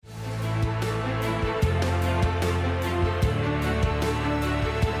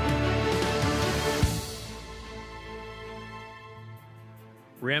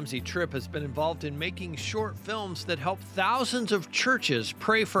Ramsey Tripp has been involved in making short films that help thousands of churches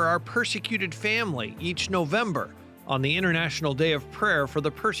pray for our persecuted family each November on the International Day of Prayer for the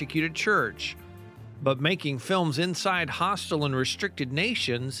Persecuted Church. But making films inside hostile and restricted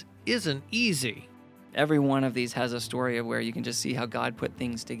nations isn't easy. Every one of these has a story of where you can just see how God put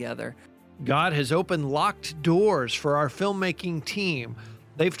things together. God has opened locked doors for our filmmaking team.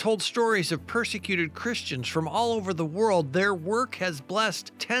 They've told stories of persecuted Christians from all over the world. Their work has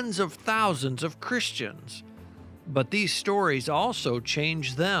blessed tens of thousands of Christians. But these stories also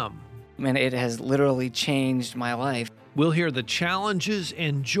change them. And it has literally changed my life. We'll hear the challenges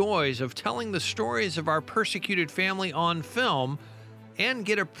and joys of telling the stories of our persecuted family on film and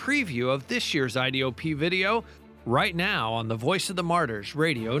get a preview of this year's IDOP video right now on the Voice of the Martyrs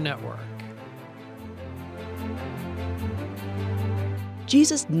Radio Network.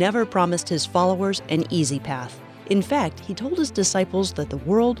 Jesus never promised his followers an easy path. In fact, he told his disciples that the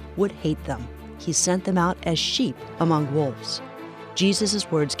world would hate them. He sent them out as sheep among wolves. Jesus'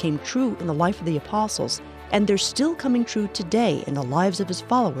 words came true in the life of the apostles, and they're still coming true today in the lives of his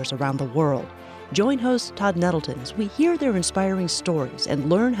followers around the world. Join host Todd Nettleton as we hear their inspiring stories and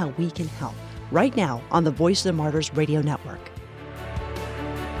learn how we can help, right now on the Voice of the Martyrs Radio Network.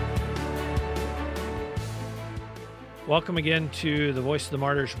 Welcome again to the Voice of the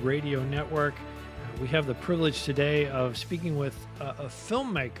Martyrs Radio Network. We have the privilege today of speaking with a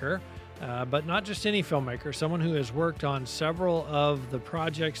filmmaker, but not just any filmmaker, someone who has worked on several of the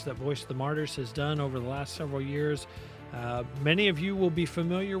projects that Voice of the Martyrs has done over the last several years. Many of you will be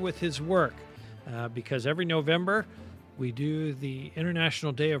familiar with his work because every November we do the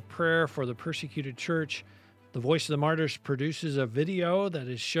International Day of Prayer for the Persecuted Church. The Voice of the Martyrs produces a video that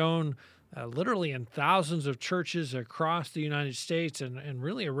is shown literally in thousands of churches across the United States and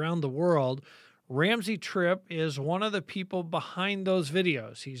really around the world. Ramsey Tripp is one of the people behind those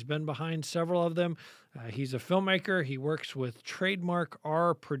videos. He's been behind several of them. He's a filmmaker. He works with Trademark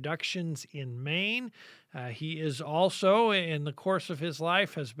R Productions in Maine. He is also, in the course of his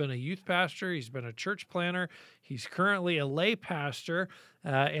life, has been a youth pastor. He's been a church planner. He's currently a lay pastor,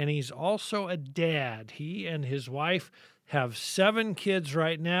 and he's also a dad. He and his wife have 7 kids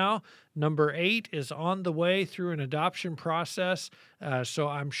right now. Number 8 is on the way through an adoption process, so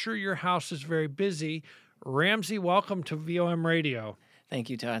I'm sure your house is very busy. Ramsey, welcome to VOM Radio. Thank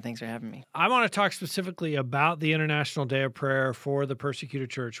you, Todd. Thanks for having me. I want to talk specifically about the International Day of Prayer for the Persecuted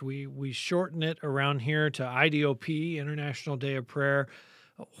Church. We shorten it around here to IDOP, International Day of Prayer.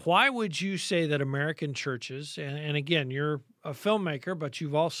 Why would you say that American churches, and again, you're a filmmaker, but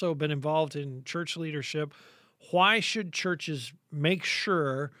you've also been involved in church leadership, why should churches make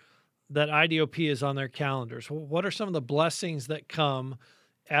sure that IDOP is on their calendars? What are some of the blessings that come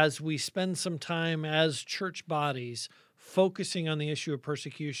as we spend some time as church bodies focusing on the issue of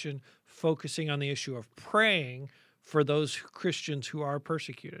persecution, focusing on the issue of praying for those Christians who are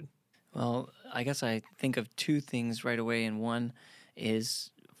persecuted? Well, I guess I think of 2 things right away, and one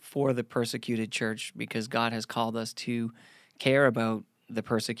is for the persecuted church, because God has called us to care about the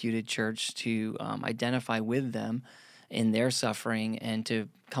persecuted church, to identify with them in their suffering and to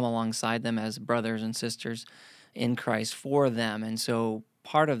come alongside them as brothers and sisters in Christ for them. And so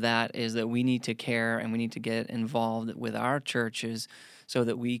part of that is that we need to care and we need to get involved with our churches so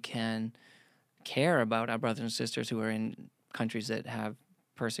that we can care about our brothers and sisters who are in countries that have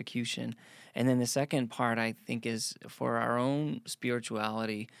persecution. And then the second part, I think, is for our own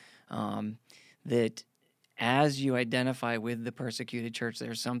spirituality, that as you identify with the persecuted church,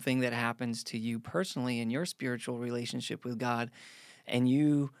 there's something that happens to you personally in your spiritual relationship with God, and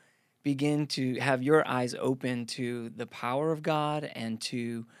you begin to have your eyes open to the power of God and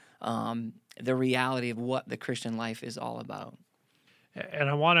to the reality of what the Christian life is all about. And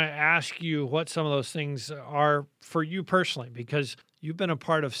I want to ask you what some of those things are for you personally, because you've been a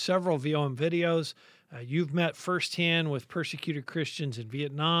part of several VOM videos. You've met firsthand with persecuted Christians in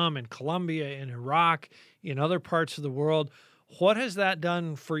Vietnam and Colombia and Iraq, in other parts of the world. What has that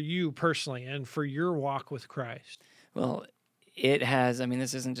done for you personally and for your walk with Christ? Well, it has. I mean,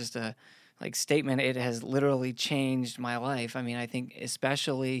 this isn't just a statement. It has literally changed my life. I mean, I think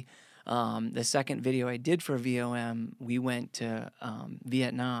especially the second video I did for VOM, we went to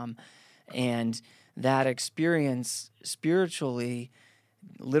Vietnam, and that experience spiritually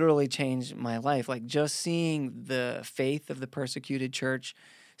literally changed my life. Like just seeing the faith of the persecuted church,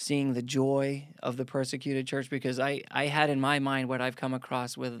 seeing the joy of the persecuted church, because I had in my mind what I've come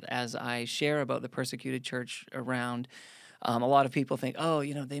across with as I share about the persecuted church around A lot of people think, oh,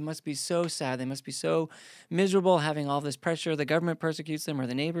 they must be so sad. They must be so miserable having all this pressure. The government persecutes them or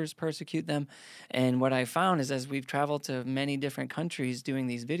the neighbors persecute them. And what I found is as we've traveled to many different countries doing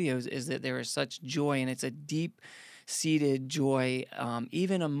these videos is that there is such joy, and it's a deep-seated joy,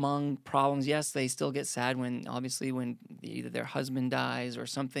 even among problems. Yes, they still get sad when either their husband dies or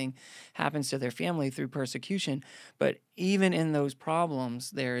something happens to their family through persecution. But even in those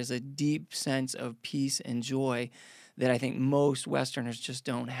problems, there is a deep sense of peace and joy that I think most Westerners just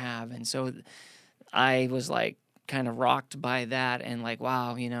don't have. And so I was like kind of rocked by that and like,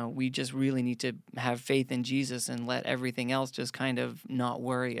 wow, we just really need to have faith in Jesus and let everything else just kind of not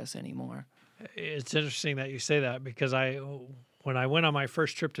worry us anymore. It's interesting that you say that, because when I went on my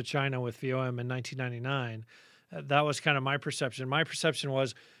first trip to China with VOM in 1999, that was kind of my perception. My perception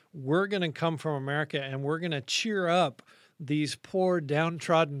was, we're going to come from America and we're going to cheer up these poor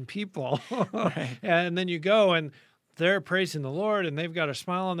downtrodden people. Right. And then you go and they're praising the Lord and they've got a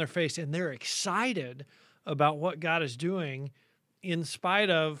smile on their face and they're excited about what God is doing in spite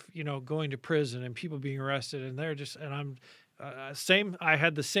of, going to prison and people being arrested. And they're just, and I'm I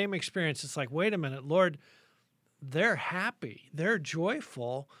had the same experience. It's like, wait a minute, Lord, they're happy, they're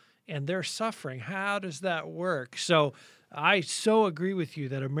joyful, and they're suffering. How does that work? So I so agree with you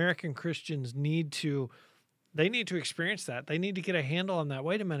that American Christians need to experience that. They need to get a handle on that.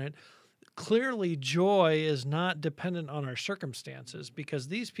 Wait a minute. Clearly, joy is not dependent on our circumstances, because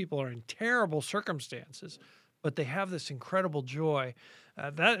these people are in terrible circumstances, but they have this incredible joy.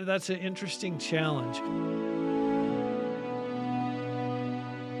 That's an interesting challenge.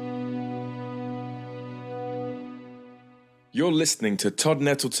 You're listening to Todd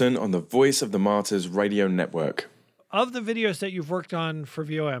Nettleton on the Voice of the Martyrs Radio Network. Of the videos that you've worked on for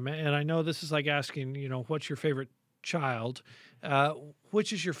VOM, and I know this is like asking, what's your favorite child?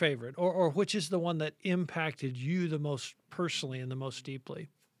 Which is your favorite, or which is the one that impacted you the most personally and the most deeply?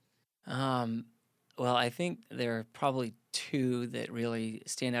 Well, I think there are probably two that really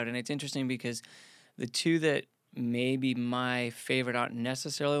stand out, and it's interesting because the two that may be my favorite aren't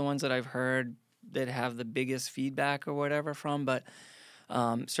necessarily the ones that I've heard that have the biggest feedback or whatever from, but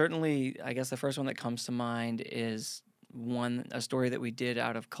certainly, I guess the first one that comes to mind is a story that we did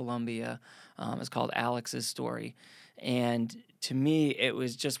out of Colombia. It's called Alex's Story. And to me, it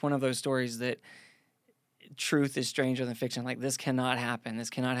was just one of those stories that truth is stranger than fiction. Like, this cannot happen. This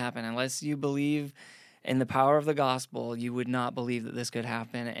cannot happen. Unless you believe in the power of the gospel, you would not believe that this could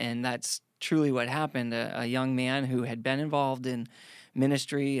happen. And that's truly what happened. A young man who had been involved in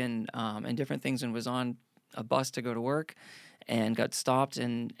ministry and different things and was on a bus to go to work and got stopped,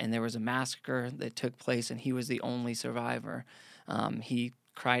 and there was a massacre that took place, and he was the only survivor. He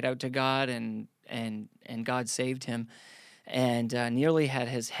cried out to God, and God saved him, and nearly had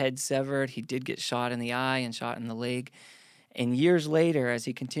his head severed. He did get shot in the eye and shot in the leg. And years later, as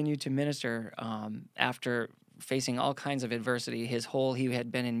he continued to minister, after facing all kinds of adversity, he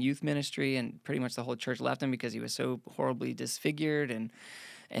had been in youth ministry, and pretty much the whole church left him because he was so horribly disfigured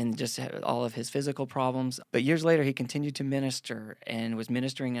and just had all of his physical problems. But years later, he continued to minister and was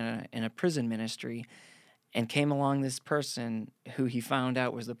ministering in a prison ministry, and came along this person who he found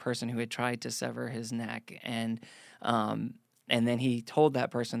out was the person who had tried to sever his neck. And then he told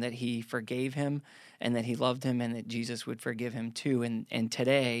that person that he forgave him and that he loved him and that Jesus would forgive him too. And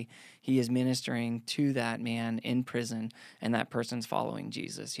today he is ministering to that man in prison, and that person's following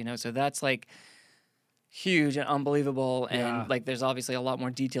Jesus. So that's like huge and unbelievable. And like, there's obviously a lot more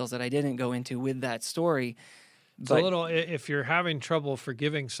details that I didn't go into with that story. It's a little, if you're having trouble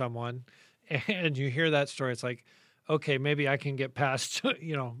forgiving someone and you hear that story, it's like, okay, maybe I can get past,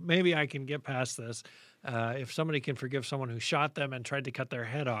 maybe I can get past this. If somebody can forgive someone who shot them and tried to cut their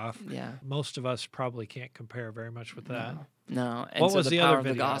head off, most of us probably can't compare very much with that. No. And what so was the the power other of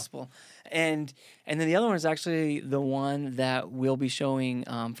video? the gospel. And then the other one is actually the one that we'll be showing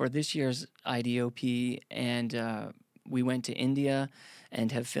for this year's IDOP. And we went to India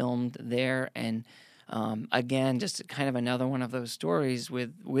and have filmed there. And again, just kind of another one of those stories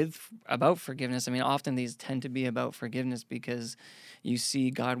about forgiveness. I mean, often these tend to be about forgiveness because you see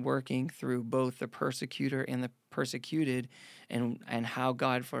God working through both the persecutor and the persecuted, and how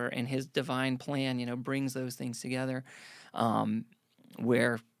God, in His divine plan, brings those things together.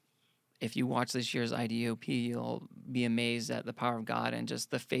 Where if you watch this year's IDOP, you'll be amazed at the power of God and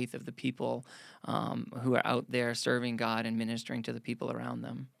just the faith of the people who are out there serving God and ministering to the people around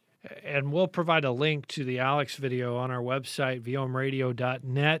them. And we'll provide a link to the Alex video on our website,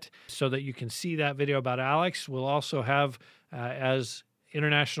 vomradio.net, so that you can see that video about Alex. We'll also have, as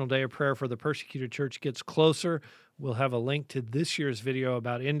International Day of Prayer for the Persecuted Church gets closer, We'll have a link to this year's video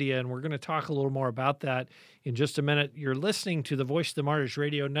about India, and we're going to talk a little more about that in just a minute. You're listening to the Voice of the Martyrs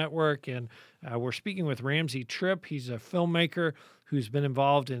Radio Network, and we're speaking with Ramsey Tripp. He's a filmmaker who's been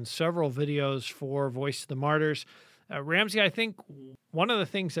involved in several videos for Voice of the Martyrs. Ramsey, I think one of the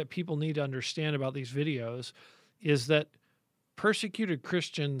things that people need to understand about these videos is that persecuted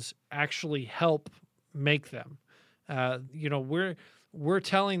Christians actually help make them. We're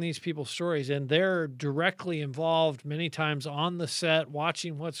telling these people's stories, and they're directly involved many times on the set,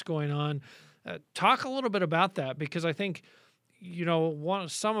 watching what's going on. Talk a little bit about that, because I think,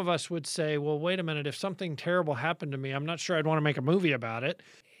 some of us would say, well, wait a minute, if something terrible happened to me, I'm not sure I'd want to make a movie about it.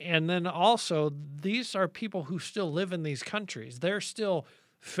 And then also, these are people who still live in these countries. They're still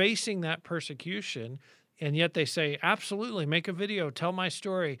facing that persecution. And yet they say, absolutely, make a video, tell my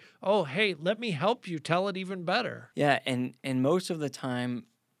story. Oh, hey, let me help you tell it even better. Yeah, and most of the time,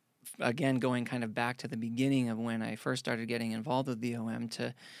 again, going kind of back to the beginning of when I first started getting involved with VOM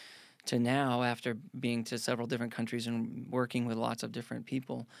to now, after being to several different countries and working with lots of different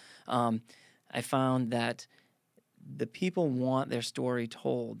people, I found that the people want their story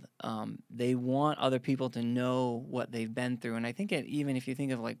told. They want other people to know what they've been through. And I think even if you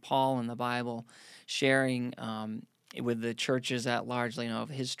think of like Paul in the Bible sharing with the churches at large, of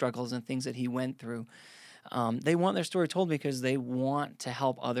his struggles and things that he went through, they want their story told because they want to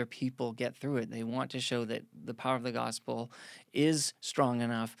help other people get through it. They want to show that the power of the gospel is strong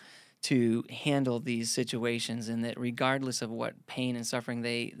enough to handle these situations, and that regardless of what pain and suffering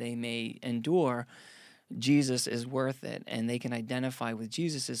they may endure, Jesus is worth it, and they can identify with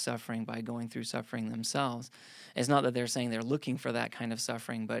Jesus' suffering by going through suffering themselves. It's not that they're saying they're looking for that kind of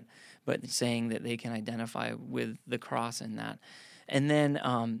suffering, but saying that they can identify with the cross in that. And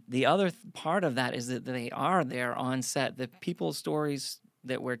then the other part of that is that they are there on set. The people's stories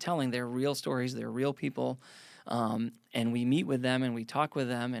that we're telling, they're real stories, they're real people, and we meet with them and we talk with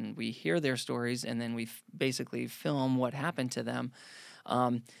them and we hear their stories, and then we basically film what happened to them.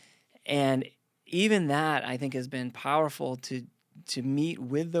 And even that, I think, has been powerful to meet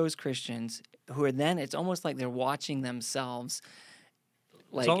with those Christians who are then, it's almost like they're watching themselves.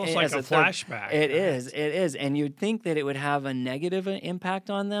 It's almost like a flashback. It is. And you'd think that it would have a negative impact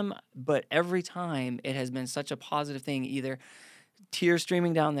on them, but every time it has been such a positive thing, either tears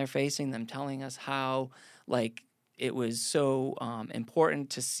streaming down their face, them telling us how, it was so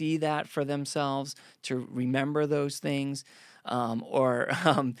important to see that for themselves, to remember those things.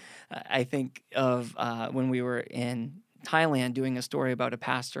 I think of when we were in Thailand doing a story about a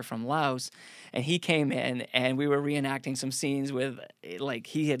pastor from Laos, and he came in and we were reenacting some scenes with,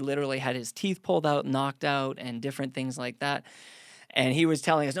 he had literally had his teeth pulled out, knocked out, and different things like that. And he was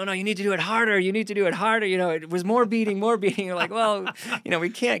telling us, no, you need to do it harder. You need to do it harder. It was more beating. You're like, well, we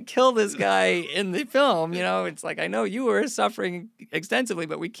can't kill this guy in the film. It's like, I know you were suffering extensively,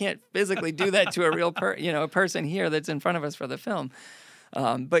 but we can't physically do that to a real person here that's in front of us for the film.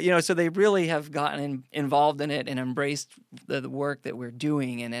 So they really have gotten involved in it and embraced the work that we're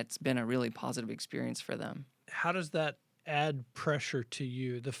doing, and it's been a really positive experience for them. How does that add pressure to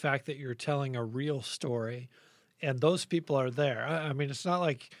you, the fact that you're telling a real story and those people are there? I mean, it's not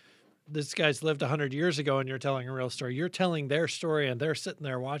like this guy's lived 100 years ago and you're telling a real story. You're telling their story and they're sitting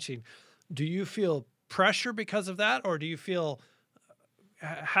there watching. Do you feel pressure because of that, or do you feel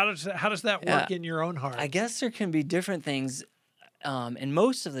how does that work in your own heart? I guess there can be different things. And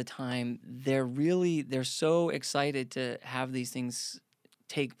most of the time, they're so excited to have these things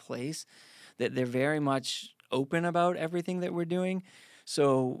take place that they're very much open about everything that we're doing.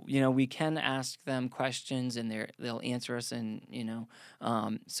 So, we can ask them questions and they'll answer us, and,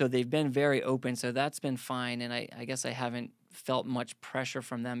 so they've been very open. So that's been fine. And I guess I haven't felt much pressure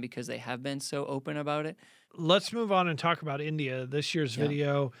from them because they have been so open about it. Let's move on and talk about India, this year's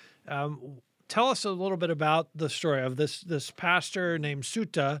video. Tell us a little bit about the story of this pastor named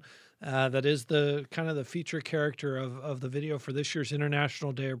Sutta, that is the kind of the feature character of the video for this year's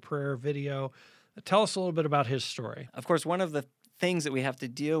International Day of Prayer video. Tell us a little bit about his story. Of course, one of the things that we have to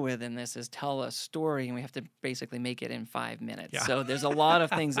deal with in this is tell a story, and we have to basically make it in 5 minutes. Yeah. So there's a lot of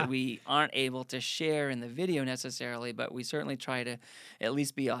things that we aren't able to share in the video necessarily, but we certainly try to at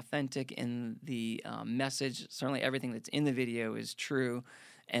least be authentic in the message. Certainly everything that's in the video is true.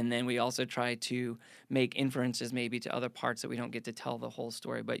 And then we also try to make inferences maybe to other parts that we don't get to tell the whole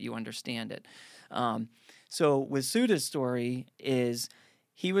story, but you understand it. So with Suda's story is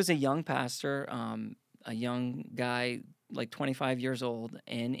he was a young pastor, a young guy, like 25 years old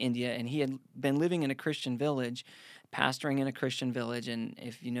in India, and he had been living in a Christian village pastoring in a Christian village. And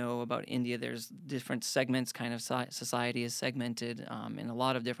if you know about India, there's different segments, kind of society is segmented in a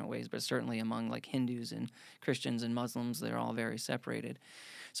lot of different ways, but certainly among like Hindus and Christians and Muslims, they're all very separated.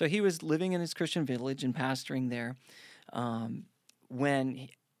 So he was living in his Christian village and pastoring there.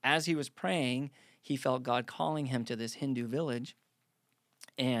 As he was praying, he felt God calling him to this Hindu village.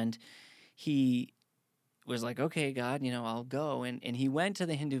 And he was like, okay, God, I'll go. And he went to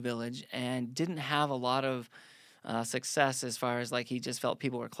the Hindu village and didn't have a lot of success as far as like he just felt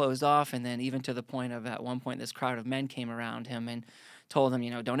people were closed off. And then even to the point of at one point, this crowd of men came around him and told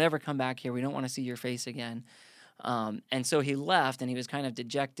him, don't ever come back here. We don't want to see your face again. And so he left, and he was kind of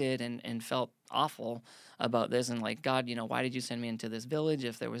dejected and felt awful about this and like, God, why did you send me into this village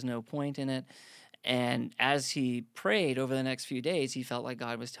if there was no point in it? And as he prayed over the next few days, he felt like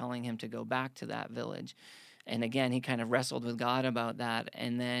God was telling him to go back to that village. And again, he kind of wrestled with God about that.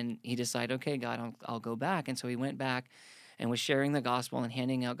 And then he decided, okay, God, I'll go back. And so he went back and was sharing the gospel and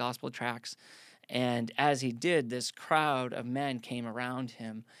handing out gospel tracts. And as he did, this crowd of men came around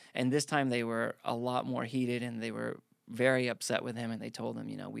him. And this time they were a lot more heated, and they were very upset with him. And they told him,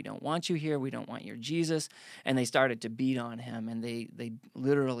 we don't want you here. We don't want your Jesus. And they started to beat on him. And they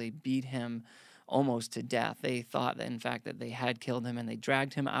literally beat him almost to death. They thought that, in fact, that they had killed him, and they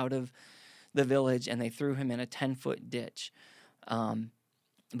dragged him out of the village and they threw him in a 10-foot ditch.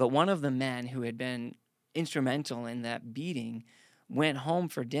 But one of the men who had been instrumental in that beating went home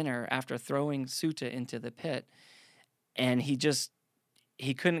for dinner after throwing Sutta into the pit, and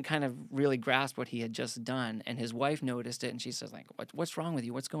he couldn't kind of really grasp what he had just done. And his wife noticed it, and she says, like, what's wrong with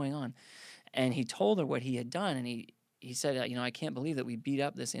you? What's going on? And he told her what he had done, and he said, I can't believe that we beat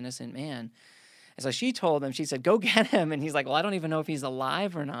up this innocent man. And so she told him, she said, go get him. And he's like, well, I don't even know if he's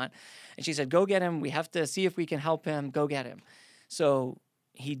alive or not. And she said, go get him. We have to see if we can help him. Go get him. So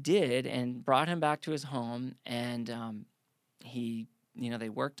he did, and brought him back to his home. And they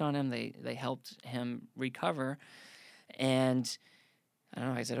worked on him. They helped him recover. And I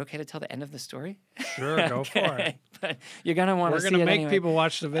don't know. I said, okay to tell the end of the story? Sure, go for it. But you're going to want to see it. We're going to make anyway. people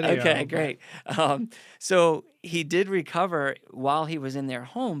watch the video. Okay, great. So he did recover while he was in their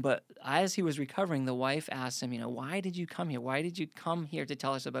home, but as he was recovering, the wife asked him, why did you come here? Why did you come here to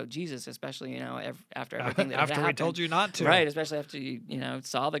tell us about Jesus, especially, after everything that after had happened? we told you not to. Right, especially after you,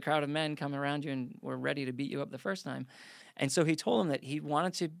 saw the crowd of men come around you and were ready to beat you up the first time. And so he told them that he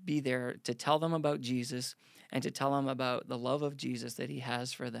wanted to be there to tell them about Jesus and to tell them about the love of Jesus that he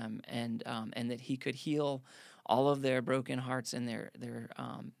has for them, and that he could heal all of their broken hearts and their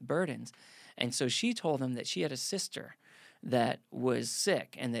burdens. And so she told him that she had a sister that was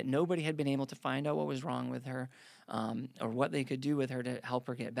sick, and that nobody had been able to find out what was wrong with her, or what they could do with her to help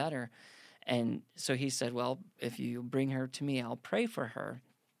her get better. And so he said, well, if you bring her to me, I'll pray for her.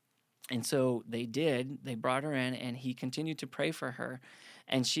 And so they did. They brought her in, and he continued to pray for her,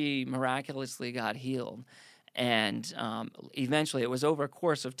 and she miraculously got healed. And eventually, it was over a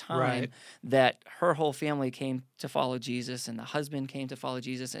course of time that her whole family came to follow Jesus, and the husband came to follow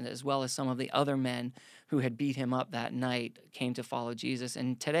Jesus, and as well as some of the other men who had beat him up that night came to follow Jesus.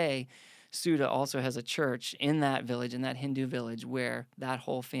 And today, Sutta also has a church in that village, in that Hindu village, where that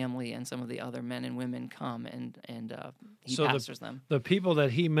whole family and some of the other men and women come, and he pastors them. The people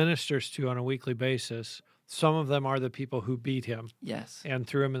that he ministers to on a weekly basis, some of them are the people who beat him. Yes. And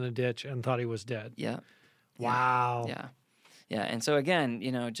threw him in the ditch and thought he was dead. Yeah. Wow. Yeah. Yeah. And so again,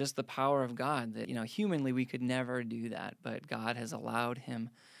 just the power of God that, humanly we could never do that, but God has allowed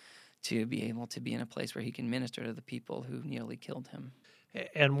him to be able to be in a place where he can minister to the people who nearly killed him.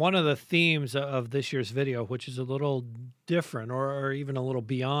 And one of the themes of this year's video, which is a little different or even a little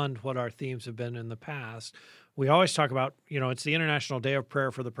beyond what our themes have been in the past, we always talk about, it's the International Day of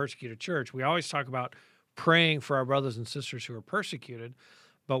Prayer for the Persecuted Church. We always talk about praying for our brothers and sisters who are persecuted.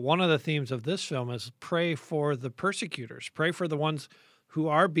 But one of the themes of this film is pray for the persecutors, pray for the ones who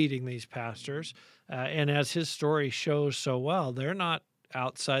are beating these pastors. And as his story shows so well, they're not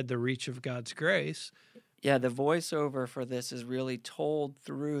outside the reach of God's grace. Yeah, the voiceover for this is really told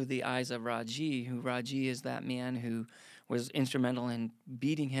through the eyes of Raji, who Raji is that man who was instrumental in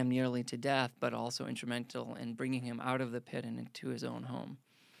beating him nearly to death, but also instrumental in bringing him out of the pit and into his own home.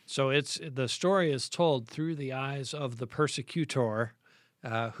 So the story is told through the eyes of the persecutor,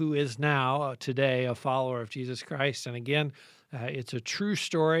 who is now, today, a follower of Jesus Christ. And again, it's a true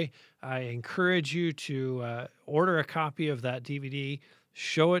story. I encourage you to order a copy of that DVD,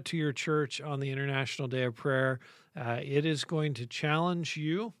 show it to your church on the International Day of Prayer. It is going to challenge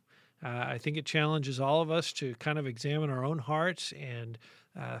you. I think it challenges all of us to kind of examine our own hearts and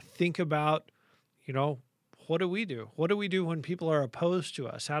think about, what do we do? What do we do when people are opposed to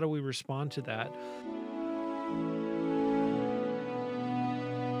us? How do we respond to that?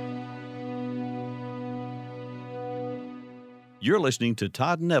 You're listening to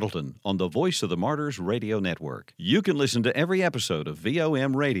Todd Nettleton on the Voice of the Martyrs Radio Network. You can listen to every episode of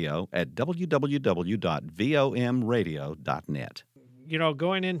VOM Radio at www.vomradio.net. You know,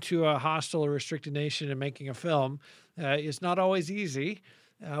 going into a hostile or restricted nation and making a film is not always easy.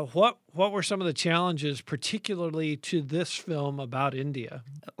 What were some of the challenges, particularly to this film about India?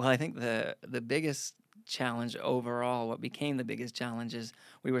 Well, I think the biggest challenge overall, what became the biggest challenge, is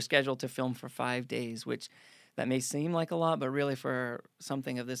we were scheduled to film for 5 days, which that may seem like a lot, but really for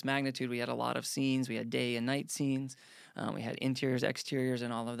something of this magnitude, we had a lot of scenes. We had day and night scenes. We had interiors, exteriors,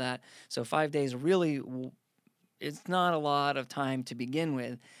 and all of that. So 5 days really, it's not a lot of time to begin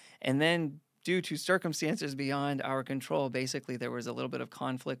with. And then due to circumstances beyond our control, basically there was a little bit of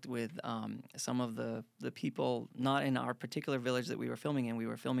conflict with some of the people, not in our particular village that we were filming in. We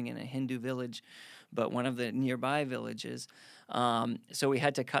were filming in a Hindu village, but one of the nearby villages. So we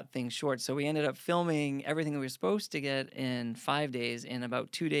had to cut things short. So we ended up filming everything we were supposed to get in 5 days in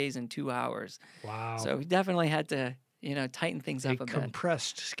about 2 days and 2 hours. Wow. So we definitely had to, tighten things up a bit.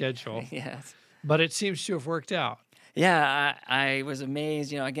 Compressed schedule. Yes. But it seems to have worked out. Yeah, I was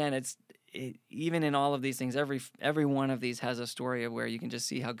amazed. Again, even in all of these things, every one of these has a story of where you can just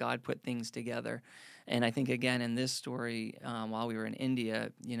see how God put things together. And I think, again, in this story, while we were in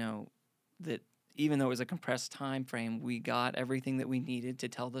India, that even though it was a compressed time frame, we got everything that we needed to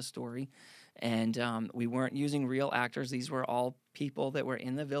tell the story. And we weren't using real actors. These were all people that were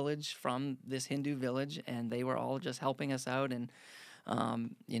in the village from this Hindu village, and they were all just helping us out and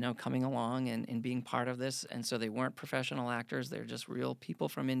coming along and being part of this. And so they weren't professional actors. They're just real people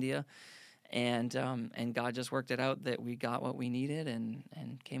from India. And God just worked it out that we got what we needed and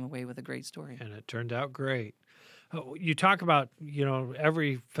came away with a great story. And it turned out great. You talk about,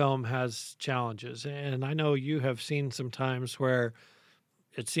 every film has challenges. And I know you have seen some times where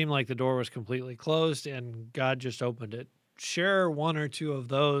it seemed like the door was completely closed and God just opened it. Share one or two of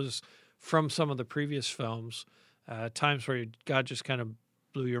those from some of the previous films, times where God just kind of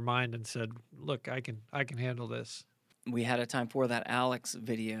blew your mind and said, look, I can handle this. We had a time for that Alex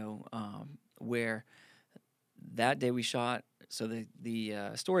video where that day we shot, so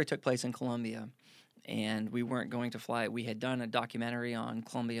the story took place in Colombia, and we weren't going to fly. We had done a documentary on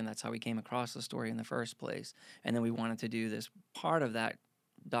Colombia, and that's how we came across the story in the first place. And then we wanted to do this part of that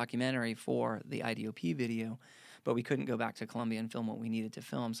documentary for the IDOP video, but we couldn't go back to Colombia and film what we needed to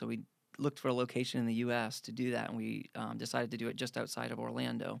film, so we looked for a location in the U.S. to do that, and we decided to do it just outside of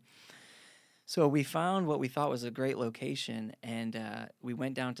Orlando. So we found what we thought was a great location, and we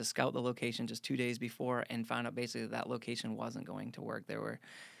went down to scout the location just 2 days before and found out basically that location wasn't going to work.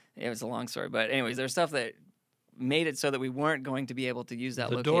 It was a long story, but anyways, there's stuff that made it so that we weren't going to be able to use that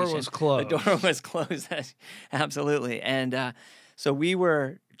location. The door was closed. The door was closed, absolutely. And so we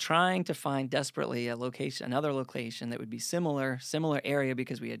were trying to find desperately another location that would be similar area,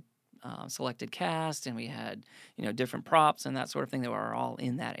 because we had selected cast and we had different props and that sort of thing that were all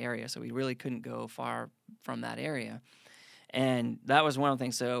in that area. So we really couldn't go far from that area, and that was one of the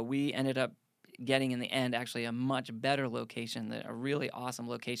things. So we ended up getting in the end actually a much better location, a really awesome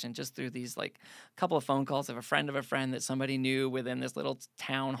location, just through these a couple of phone calls of a friend that somebody knew within this little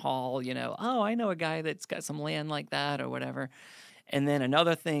town hall. Oh, I know a guy that's got some land like that or whatever. And then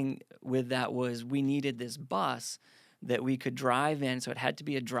another thing with that was we needed this bus that we could drive in. So it had to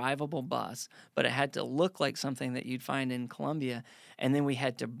be a drivable bus, but it had to look like something that you'd find in Colombia, and then we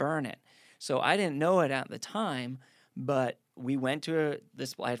had to burn it. So I didn't know it at the time, but we went to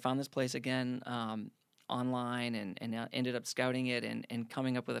I had found this place again online and ended up scouting it and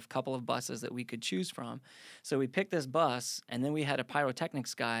coming up with a couple of buses that we could choose from. So we picked this bus, and then we had a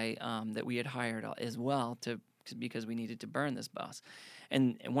pyrotechnics guy that we had hired as well because we needed to burn this bus.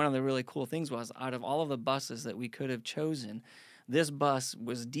 And one of the really cool things was, out of all of the buses that we could have chosen, this bus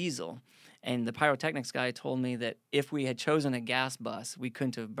was diesel. And the pyrotechnics guy told me that if we had chosen a gas bus, we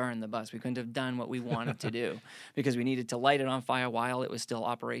couldn't have burned the bus. We couldn't have done what we wanted to do, because we needed to light it on fire while it was still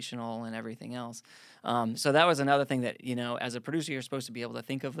operational and everything else. So that was another thing that, as a producer, you're supposed to be able to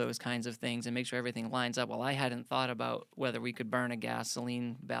think of those kinds of things and make sure everything lines up. Well, I hadn't thought about whether we could burn a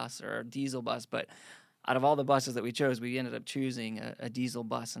gasoline bus or a diesel bus, but out of all the buses that we chose, we ended up choosing a diesel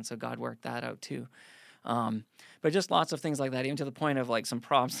bus, and so God worked that out too. But just lots of things like that, even to the point of some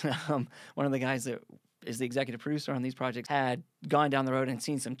props. One of the guys that is the executive producer on these projects had gone down the road and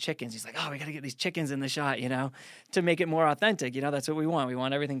seen some chickens. He's like, oh, we got to get these chickens in the shot, to make it more authentic. That's what we want. We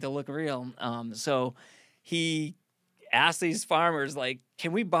want everything to look real. So he asked these farmers,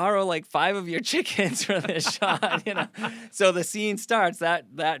 can we borrow 5 of your chickens for this shot? So the scene starts,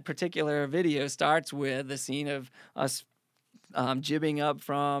 that particular video starts with the scene of us jibbing up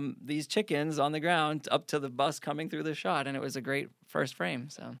from these chickens on the ground up to the bus coming through the shot, and it was a great first frame.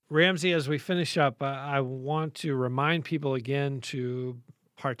 So, Ramsey, as we finish up, I want to remind people again to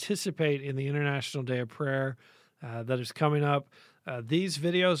participate in the International Day of Prayer that is coming up. These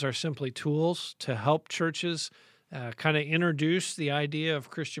videos are simply tools to help churches kind of introduce the idea of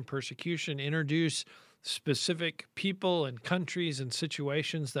Christian persecution, introduce specific people and countries and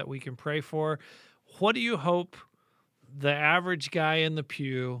situations that we can pray for. What do you hope the average guy in the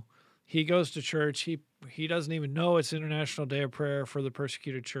pew, he goes to church, he doesn't even know it's International Day of Prayer for the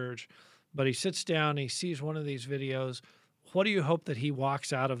persecuted church, but he sits down, he sees one of these videos. What do you hope that he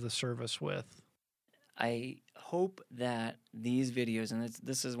walks out of the service with? I hope that these videos, and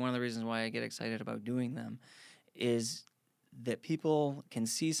this is one of the reasons why I get excited about doing them, is that people can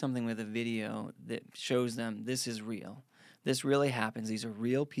see something with a video that shows them this is real. This really happens. These are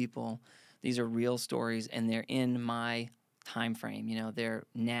real people. These are real stories, and they're in my time frame. You know, they're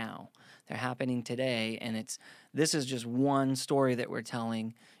now. They're happening today, and this is just one story that we're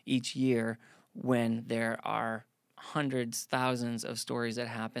telling each year when there are hundreds, thousands of stories that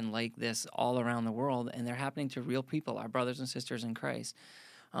happen like this all around the world, and they're happening to real people, our brothers and sisters in Christ.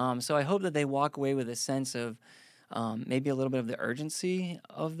 So I hope that they walk away with a sense of maybe a little bit of the urgency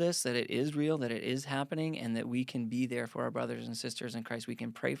of this, that it is real, that it is happening, and that we can be there for our brothers and sisters in Christ. We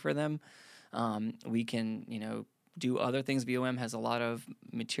can pray for them. We can, do other things. VOM has a lot of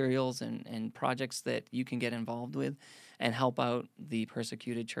materials and projects that you can get involved with and help out the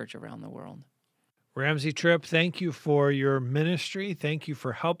persecuted church around the world. Ramsey Tripp, thank you for your ministry. Thank you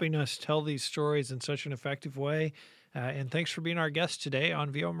for helping us tell these stories in such an effective way. And thanks for being our guest today on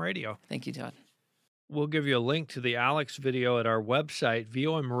VOM Radio. Thank you, Todd. We'll give you a link to the Alex video at our website,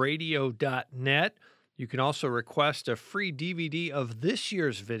 vomradio.net. You can also request a free DVD of this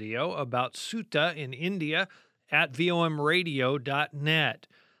year's video about Sutta in India at vomradio.net.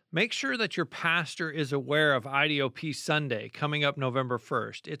 Make sure that your pastor is aware of IDOP Sunday coming up November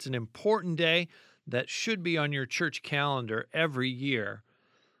 1st. It's an important day that should be on your church calendar every year.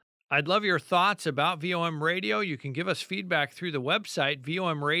 I'd love your thoughts about VOM Radio. You can give us feedback through the website,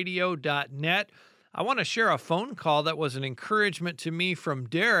 vomradio.net. I want to share a phone call that was an encouragement to me from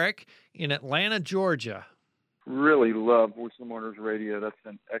Derek in Atlanta, Georgia. Really love Voice of the Martyrs Radio. That's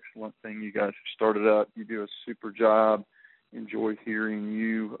an excellent thing you guys have started up. You do a super job. Enjoy hearing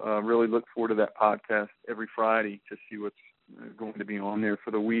you. Really look forward to that podcast every Friday to see what's going to be on there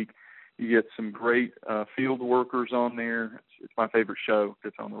for the week. You get some great field workers on there. It's my favorite show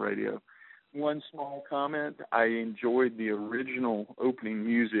that's on the radio. One small comment, I enjoyed the original opening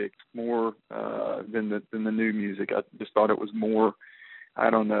music more than the new music. I just thought it was more,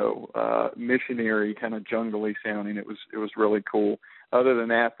 missionary, kind of jungly sounding. It was really cool. Other than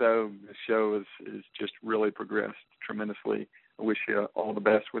that, though, the show is just really progressed tremendously. I wish you all the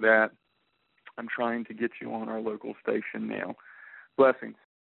best with that. I'm trying to get you on our local station now. Blessings.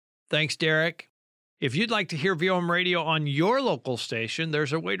 Thanks, Derek. If you'd like to hear VOM Radio on your local station,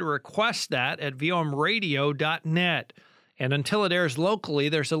 there's a way to request that at vomradio.net. And until it airs locally,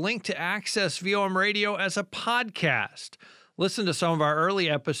 there's a link to access VOM Radio as a podcast. Listen to some of our early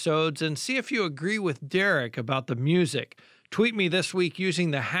episodes and see if you agree with Derek about the music. Tweet me this week using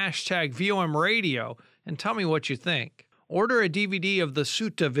the hashtag VOM Radio and tell me what you think. Order a DVD of the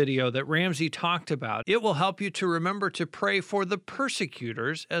Sutta video that Ramsey talked about. It will help you to remember to pray for the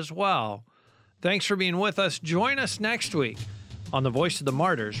persecutors as well. Thanks for being with us. Join us next week on the Voice of the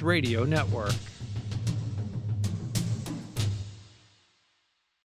Martyrs Radio Network.